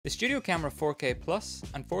The Studio Camera 4K Plus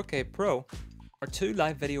and 4K Pro are two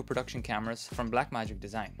live video production cameras from Blackmagic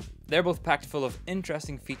Design. They're both packed full of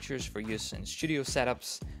interesting features for use in studio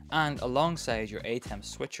setups and alongside your ATEM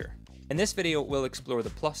switcher. In this video, we'll explore the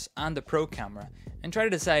Plus and the Pro camera and try to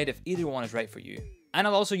decide if either one is right for you. And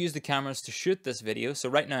I'll also use the cameras to shoot this video, so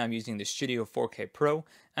right now I'm using the Studio 4K Pro,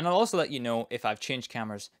 and I'll also let you know if I've changed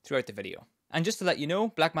cameras throughout the video. And just to let you know,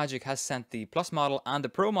 Blackmagic has sent the Plus model and the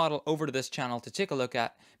Pro model over to this channel to take a look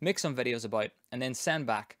at, make some videos about, and then send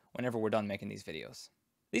back whenever we're done making these videos.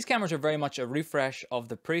 These cameras are very much a refresh of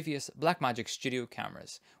the previous Blackmagic Studio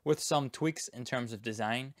cameras, with some tweaks in terms of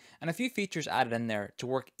design, and a few features added in there to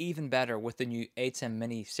work even better with the new ATEM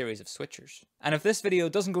Mini series of switchers. And if this video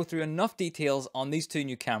doesn't go through enough details on these two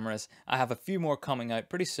new cameras, I have a few more coming out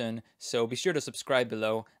pretty soon, so be sure to subscribe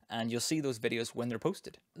below and you'll see those videos when they're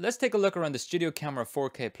posted. Let's take a look around the Studio Camera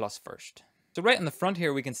 4K Plus first. So right in the front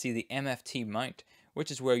here we can see the MFT mount,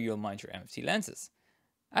 which is where you'll mount your MFT lenses.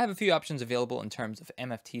 I have a few options available in terms of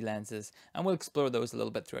MFT lenses, and we'll explore those a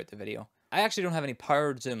little bit throughout the video. I actually don't have any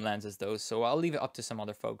powered zoom lenses though, so I'll leave it up to some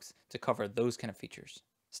other folks to cover those kind of features.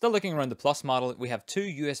 Still looking around the Plus model, we have two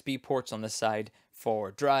USB ports on this side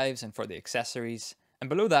for drives and for the accessories, and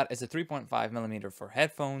below that is a 3.5mm for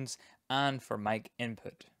headphones and for mic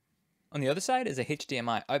input. On the other side is a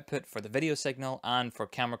HDMI output for the video signal and for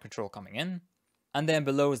camera control coming in, and then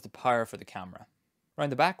below is the power for the camera. Around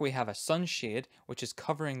the back we have a sunshade which is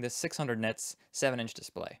covering this 600 nits 7-inch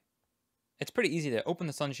display. It's pretty easy to open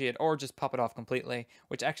the sunshade or just pop it off completely,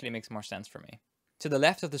 which actually makes more sense for me. To the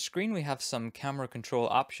left of the screen we have some camera control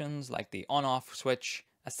options like the on-off switch,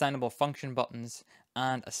 assignable function buttons,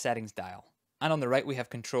 and a settings dial. And on the right we have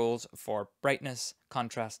controls for brightness,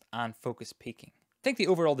 contrast, and focus peaking. I think the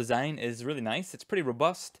overall design is really nice. It's pretty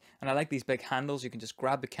robust, and I like these big handles. You can just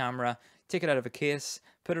grab the camera, take it out of a case,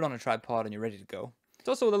 put it on a tripod, and you're ready to go. It's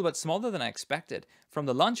also a little bit smaller than I expected. From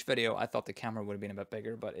the launch video, I thought the camera would have been a bit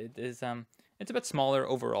bigger, but it's a bit smaller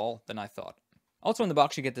overall than I thought. Also in the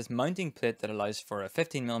box, you get this mounting plate that allows for a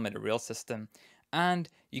 15mm reel system, and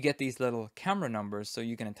you get these little camera numbers so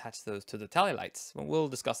you can attach those to the tally lights. We'll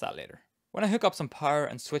discuss that later. When I hook up some power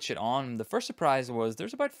and switch it on, the first surprise was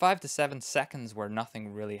there's about 5 to 7 seconds where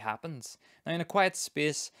nothing really happens. Now in a quiet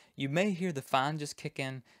space, you may hear the fan just kick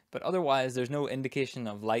in, but otherwise there's no indication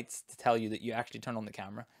of lights to tell you that you actually turn on the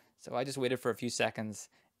camera. So I just waited for a few seconds.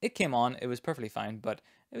 It came on, it was perfectly fine, but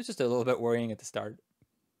it was just a little bit worrying at the start.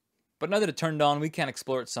 But now that it turned on, we can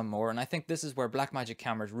explore it some more, and I think this is where Blackmagic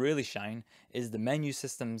cameras really shine, is the menu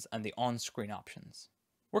systems and the on-screen options.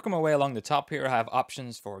 Working my way along the top here, I have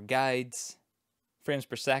options for guides, frames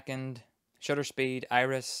per second, shutter speed,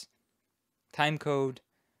 iris, time code,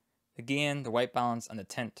 the gain, the white balance, and the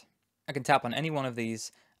tint. I can tap on any one of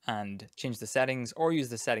these and change the settings or use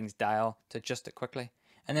the settings dial to adjust it quickly.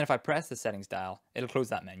 And then if I press the settings dial, it'll close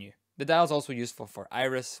that menu. The dial is also useful for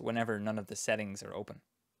iris whenever none of the settings are open.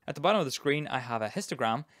 At the bottom of the screen, I have a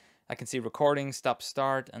histogram. I can see recording, stop,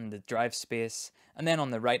 start, and the drive space. And then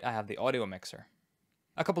on the right, I have the audio mixer.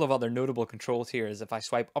 A couple of other notable controls here is if I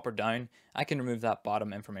swipe up or down, I can remove that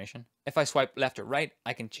bottom information. If I swipe left or right,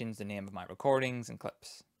 I can change the name of my recordings and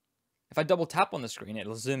clips. If I double tap on the screen,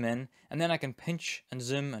 it'll zoom in, and then I can pinch and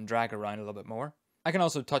zoom and drag around a little bit more. I can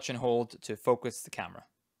also touch and hold to focus the camera.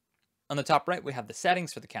 On the top right, we have the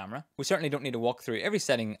settings for the camera. We certainly don't need to walk through every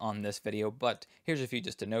setting on this video, but here's a few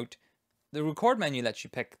just to note. The record menu lets you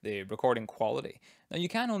pick the recording quality. Now you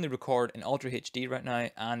can only record in Ultra HD right now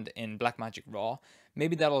and in Blackmagic RAW.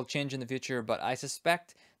 Maybe that'll change in the future, but I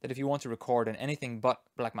suspect that if you want to record in anything but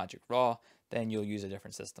Blackmagic RAW, then you'll use a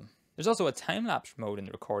different system. There's also a time-lapse mode in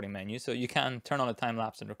the recording menu, so you can turn on a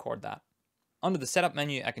time-lapse and record that. Under the setup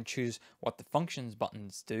menu, I can choose what the functions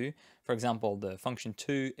buttons do. For example, the function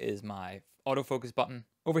 2 is my autofocus button.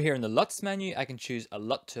 Over here in the LUTs menu, I can choose a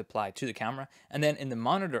LUT to apply to the camera, and then in the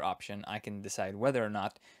monitor option, I can decide whether or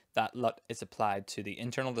not that LUT is applied to the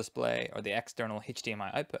internal display or the external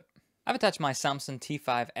HDMI output. I've attached my Samsung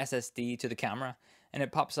T5 SSD to the camera, and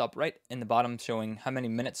it pops up right in the bottom showing how many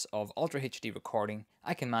minutes of Ultra HD recording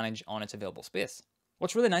I can manage on its available space.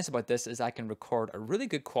 What's really nice about this is I can record a really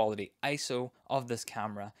good quality ISO of this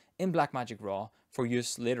camera in Blackmagic RAW for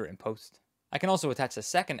use later in post. I can also attach a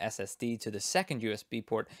second SSD to the second USB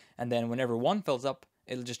port, and then whenever one fills up,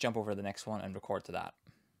 it'll just jump over to the next one and record to that.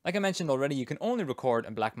 Like I mentioned already, you can only record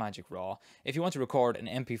in Blackmagic RAW. If you want to record in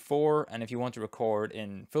MP4 and if you want to record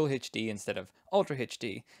in Full HD instead of Ultra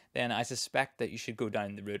HD, then I suspect that you should go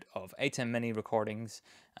down the route of ATEM Mini recordings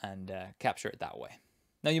and capture it that way.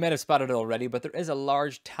 Now you might have spotted it already, but there is a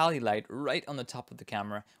large tally light right on the top of the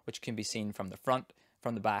camera, which can be seen from the front,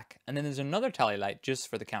 from the back, and then there's another tally light just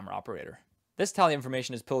for the camera operator. This tally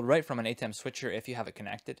information is pulled right from an ATEM switcher if you have it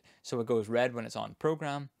connected, so it goes red when it's on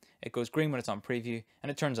program, it goes green when it's on preview,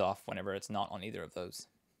 and it turns off whenever it's not on either of those.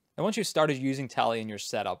 Now once you've started using tally in your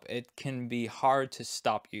setup, it can be hard to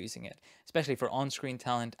stop using it, especially for on-screen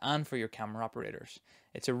talent and for your camera operators.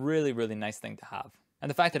 It's a really, really nice thing to have. And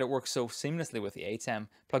the fact that it works so seamlessly with the ATEM,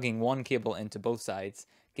 plugging one cable into both sides,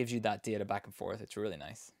 gives you that data back and forth. It's really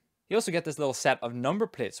nice. You also get this little set of number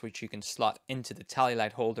plates which you can slot into the tally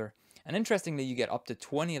light holder. And interestingly, you get up to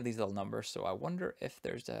 20 of these little numbers, so I wonder if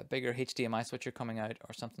there's a bigger HDMI switcher coming out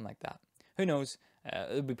or something like that. Who knows?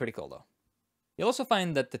 It would be pretty cool though. You'll also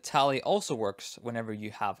find that the tally also works whenever you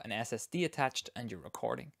have an SSD attached and you're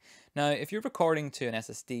recording. Now, if you're recording to an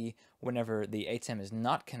SSD whenever the ATEM is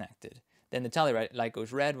not connected, then the tally light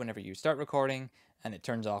goes red whenever you start recording and it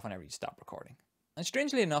turns off whenever you stop recording. And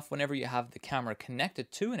strangely enough, whenever you have the camera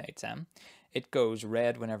connected to an ATEM, it goes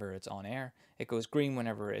red whenever it's on air, it goes green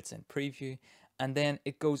whenever it's in preview, and then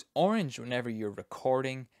it goes orange whenever you're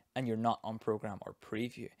recording and you're not on program or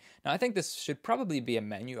preview. Now, I think this should probably be a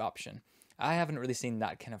menu option. I haven't really seen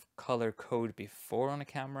that kind of color code before on a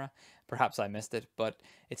camera. Perhaps I missed it, but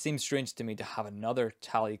it seems strange to me to have another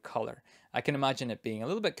tally color. I can imagine it being a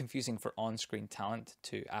little bit confusing for on-screen talent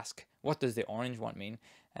to ask, what does the orange one mean?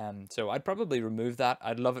 So I'd probably remove that.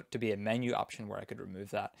 I'd love it to be a menu option where I could remove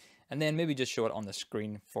that, and then maybe just show it on the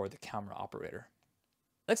screen for the camera operator.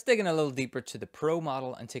 Let's dig in a little deeper to the Pro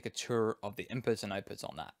model and take a tour of the inputs and outputs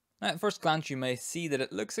on that. Now, at first glance, you may see that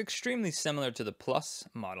it looks extremely similar to the Plus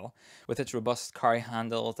model, with its robust carry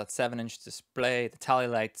handles, that 7-inch display, the tally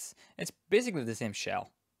lights. It's basically the same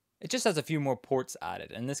shell. It just has a few more ports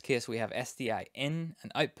added. In this case, we have SDI in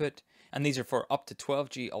and output, and these are for up to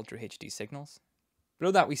 12G Ultra HD signals.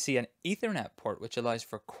 Below that, we see an Ethernet port, which allows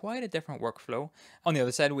for quite a different workflow. On the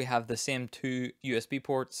other side, we have the same two USB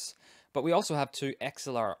ports, but we also have two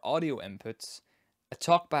XLR audio inputs, a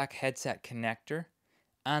TalkBack headset connector,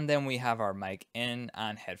 and then we have our mic in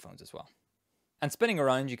and headphones as well. And spinning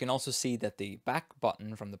around, you can also see that the back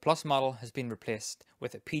button from the Plus model has been replaced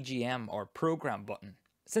with a PGM or program button.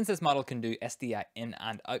 Since this model can do SDI in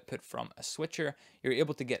and output from a switcher, you're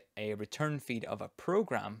able to get a return feed of a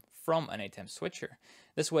program from an ATEM switcher.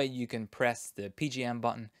 This way you can press the PGM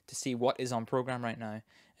button to see what is on program right now,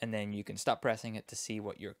 and then you can stop pressing it to see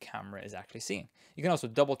what your camera is actually seeing. You can also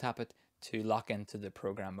double tap it to lock into the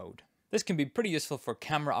program mode. This can be pretty useful for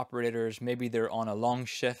camera operators. Maybe they're on a long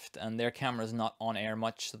shift and their camera is not on air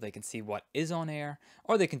much, so they can see what is on air,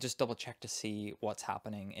 or they can just double check to see what's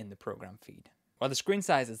happening in the program feed. While the screen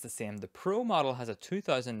size is the same, the Pro model has a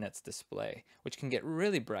 2000 nits display, which can get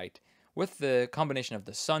really bright. With the combination of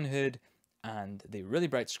the sun hood and the really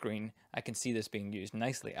bright screen, I can see this being used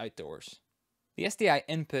nicely outdoors. The SDI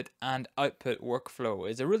input and output workflow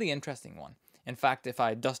is a really interesting one. In fact, if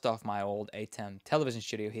I dust off my old ATEM Television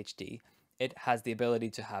Studio HD, it has the ability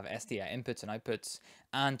to have SDI inputs and outputs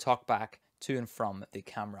and talk back to and from the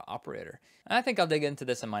camera operator. And I think I'll dig into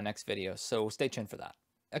this in my next video, so stay tuned for that.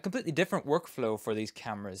 A completely different workflow for these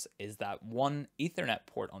cameras is that one Ethernet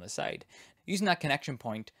port on the side. Using that connection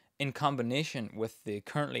point in combination with the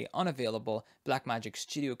currently unavailable Blackmagic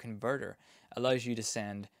Studio Converter allows you to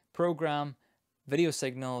send program, video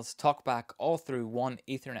signals, talkback all through one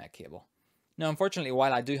Ethernet cable. Now, unfortunately,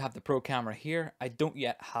 while I do have the Pro camera here, I don't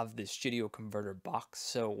yet have the Studio Converter box.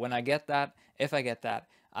 So when I get that, if I get that,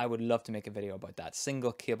 I would love to make a video about that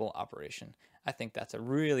single cable operation. I think that's a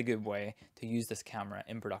really good way to use this camera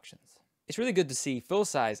in productions. It's really good to see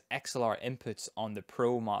full-size XLR inputs on the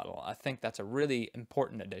Pro model. I think that's a really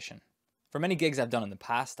important addition. For many gigs I've done in the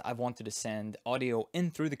past, I've wanted to send audio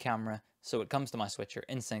in through the camera so it comes to my switcher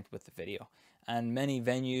in sync with the video. And many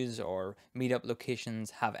venues or meetup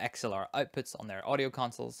locations have XLR outputs on their audio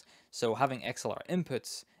consoles, so having XLR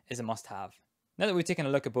inputs is a must-have. Now that we've taken a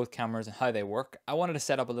look at both cameras and how they work, I wanted to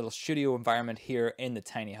set up a little studio environment here in the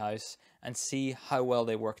tiny house and see how well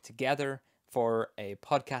they work together for a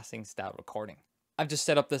podcasting style recording. I've just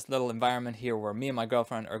set up this little environment here where me and my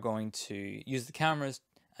girlfriend are going to use the cameras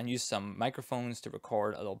and use some microphones to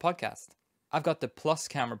record a little podcast. I've got the Plus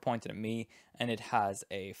camera pointed at me and it has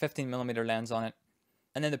a 15mm lens on it.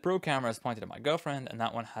 And then the Pro camera is pointed at my girlfriend and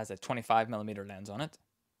that one has a 25mm lens on it.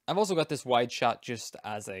 I've also got this wide shot just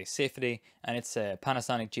as a safety, and it's a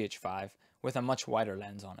Panasonic GH5 with a much wider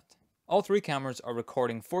lens on it. All three cameras are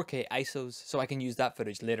recording 4K ISOs, so I can use that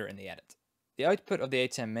footage later in the edit. The output of the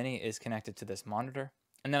ATEM Mini is connected to this monitor,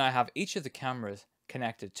 and then I have each of the cameras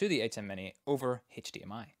connected to the ATEM Mini over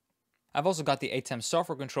HDMI. I've also got the ATEM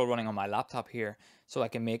software control running on my laptop here, so I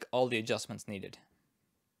can make all the adjustments needed.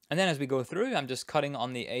 And then as we go through, I'm just cutting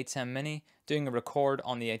on the ATEM Mini, doing a record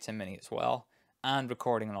on the ATEM Mini as well, and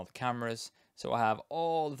recording on all the cameras, So I have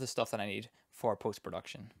all of the stuff that I need for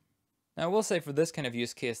post-production. Now I will say for this kind of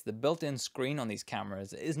use case, the built-in screen on these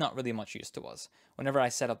cameras is not really much use to us. Whenever I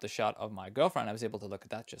set up the shot of my girlfriend, I was able to look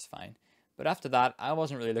at that just fine. But after that, I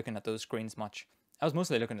wasn't really looking at those screens much. I was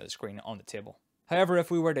mostly looking at the screen on the table. However,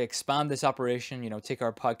 if we were to expand this operation, take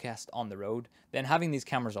our podcast on the road, then having these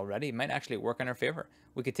cameras already might actually work in our favor.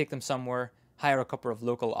 We could take them somewhere, hire a couple of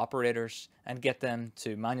local operators, and get them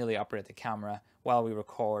to manually operate the camera while we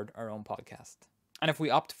record our own podcast. And if we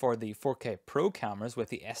opt for the 4K Pro cameras with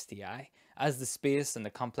the SDI, as the space and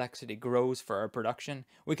the complexity grows for our production,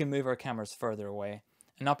 we can move our cameras further away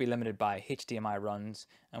and not be limited by HDMI runs,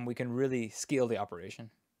 and we can really scale the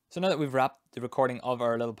operation. So now that we've wrapped the recording of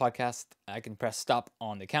our little podcast, I can press stop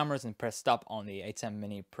on the cameras and press stop on the ATEM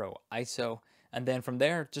Mini Pro ISO. And then from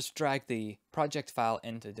there, just drag the project file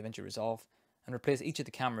into DaVinci Resolve and replace each of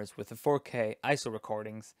the cameras with the 4K ISO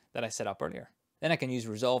recordings that I set up earlier. Then I can use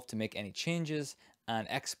Resolve to make any changes and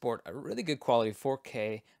export a really good quality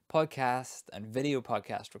 4K podcast and video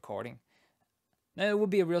podcast recording. Now, it would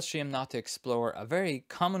be a real shame not to explore a very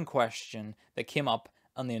common question that came up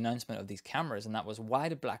on the announcement of these cameras, and that was, why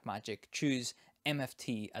did Blackmagic choose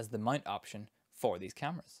MFT as the mount option for these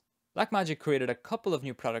cameras? Blackmagic created a couple of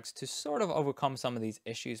new products to sort of overcome some of these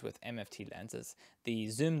issues with MFT lenses, the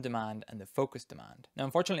zoom demand and the focus demand. Now,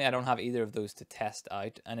 unfortunately, I don't have either of those to test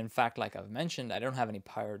out, and in fact, like I've mentioned, I don't have any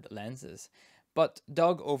powered lenses. But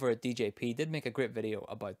Doug over at DJP did make a great video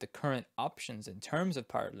about the current options in terms of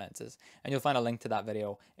powered lenses, and you'll find a link to that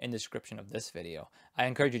video in the description of this video. I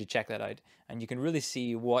encourage you to check that out, and you can really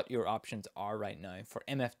see what your options are right now for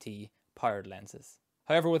MFT powered lenses.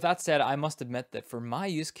 However, with that said, I must admit that for my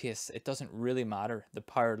use case, it doesn't really matter, the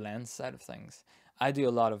powered lens side of things. I do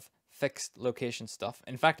a lot of fixed location stuff.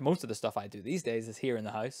 In fact, most of the stuff I do these days is here in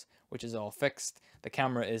the house, which is all fixed. The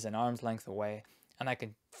camera is an arm's length away, and I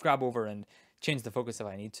can grab over and change the focus if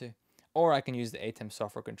I need to, or I can use the ATEM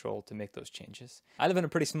software control to make those changes. I live in a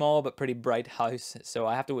pretty small but pretty bright house, so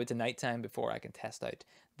I have to wait to nighttime before I can test out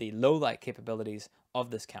the low light capabilities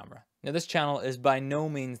of this camera. Now, this channel is by no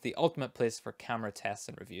means the ultimate place for camera tests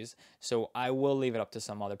and reviews, so I will leave it up to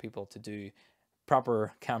some other people to do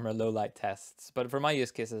proper camera low light tests, but for my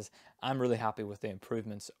use cases, I'm really happy with the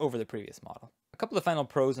improvements over the previous model. A couple of final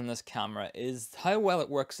pros on this camera is how well it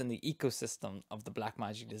works in the ecosystem of the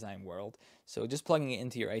Blackmagic design world. So just plugging it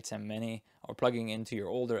into your ATEM Mini or plugging it into your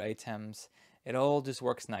older ATEMs, it all just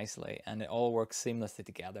works nicely and it all works seamlessly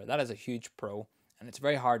together. That is a huge pro, and it's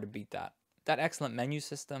very hard to beat that. That excellent menu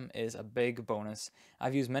system is a big bonus.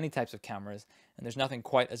 I've used many types of cameras, and there's nothing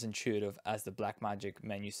quite as intuitive as the Blackmagic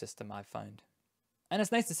menu system I've found. And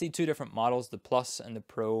it's nice to see two different models, the Plus and the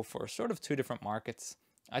Pro, for sort of two different markets.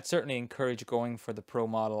 I'd certainly encourage going for the Pro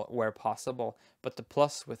model where possible, but the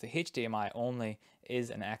Plus with the HDMI only is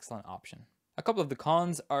an excellent option. A couple of the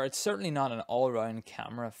cons are it's certainly not an all-round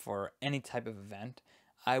camera for any type of event.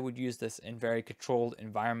 I would use this in very controlled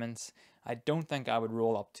environments. I don't think I would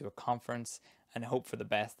roll up to a conference and hope for the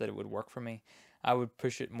best that it would work for me. I would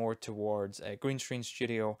push it more towards a green screen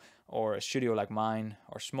studio or a studio like mine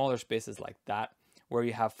or smaller spaces like that, where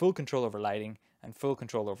you have full control over lighting and full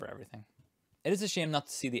control over everything. It is a shame not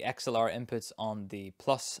to see the XLR inputs on the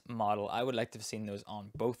Plus model. I would like to have seen those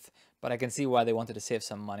on both, but I can see why they wanted to save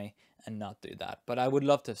some money and not do that. But I would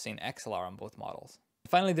love to have seen XLR on both models.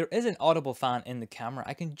 Finally, there is an audible fan in the camera.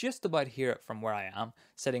 I can just about hear it from where I am,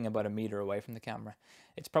 sitting about a meter away from the camera.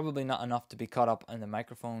 It's probably not enough to be caught up in the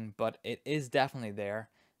microphone, but it is definitely there.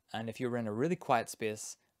 And if you're in a really quiet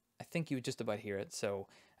space, I think you would just about hear it. So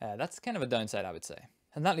that's kind of a downside, I would say.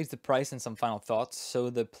 And that leaves the price and some final thoughts. So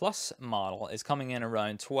the Plus model is coming in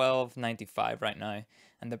around $12.95 right now,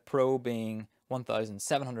 and the Pro being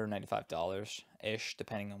 $1,795-ish,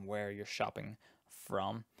 depending on where you're shopping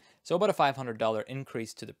from. So about a $500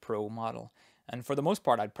 increase to the Pro model. And for the most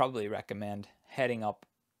part, I'd probably recommend heading up,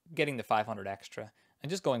 getting the 500 extra, and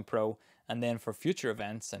just going Pro. And then for future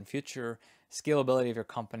events and future scalability of your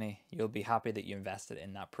company, you'll be happy that you invested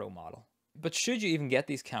in that Pro model. But should you even get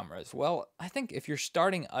these cameras? Well, I think if you're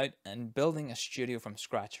starting out and building a studio from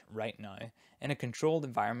scratch right now in a controlled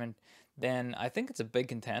environment, then I think it's a big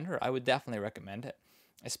contender. I would definitely recommend it,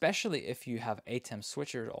 especially if you have ATEM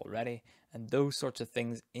switchers already and those sorts of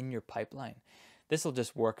things in your pipeline. This will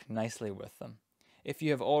just work nicely with them. If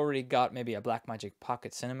you have already got maybe a Blackmagic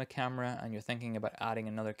Pocket Cinema camera and you're thinking about adding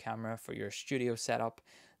another camera for your studio setup,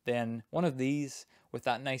 then one of these with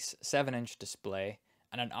that nice 7-inch display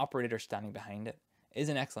and an operator standing behind it is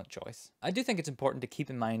an excellent choice. I do think it's important to keep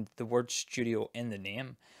in mind the word studio in the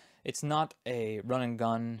name. It's not a run and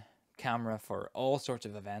gun camera for all sorts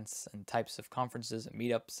of events and types of conferences and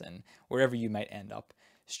meetups and wherever you might end up.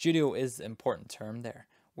 Studio is the important term there,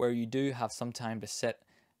 where you do have some time to sit,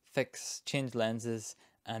 fix, change lenses,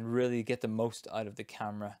 and really get the most out of the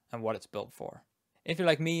camera and what it's built for. If you're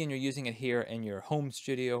like me and you're using it here in your home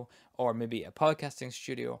studio, or maybe a podcasting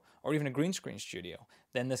studio, or even a green screen studio,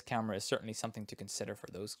 then this camera is certainly something to consider for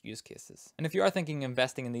those use cases. And if you are thinking of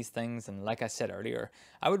investing in these things, and like I said earlier,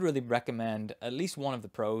 I would really recommend at least one of the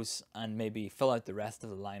pros and maybe fill out the rest of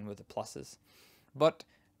the line with the pluses. But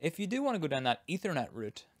if you do want to go down that Ethernet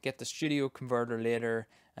route, get the studio converter later,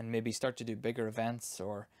 and maybe start to do bigger events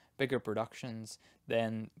or bigger productions,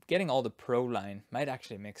 then getting all the pro line might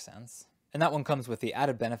actually make sense. And that one comes with the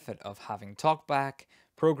added benefit of having talkback,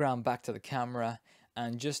 program back to the camera,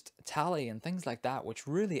 and just tally and things like that, which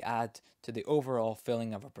really add to the overall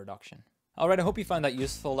feeling of a production. Alright, I hope you found that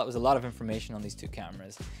useful. That was a lot of information on these two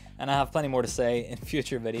cameras, and I have plenty more to say in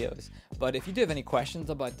future videos. But if you do have any questions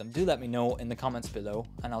about them, do let me know in the comments below,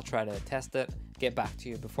 and I'll try to test it, get back to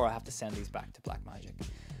you before I have to send these back to Blackmagic.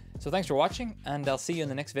 So thanks for watching, and I'll see you in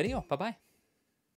the next video. Bye bye.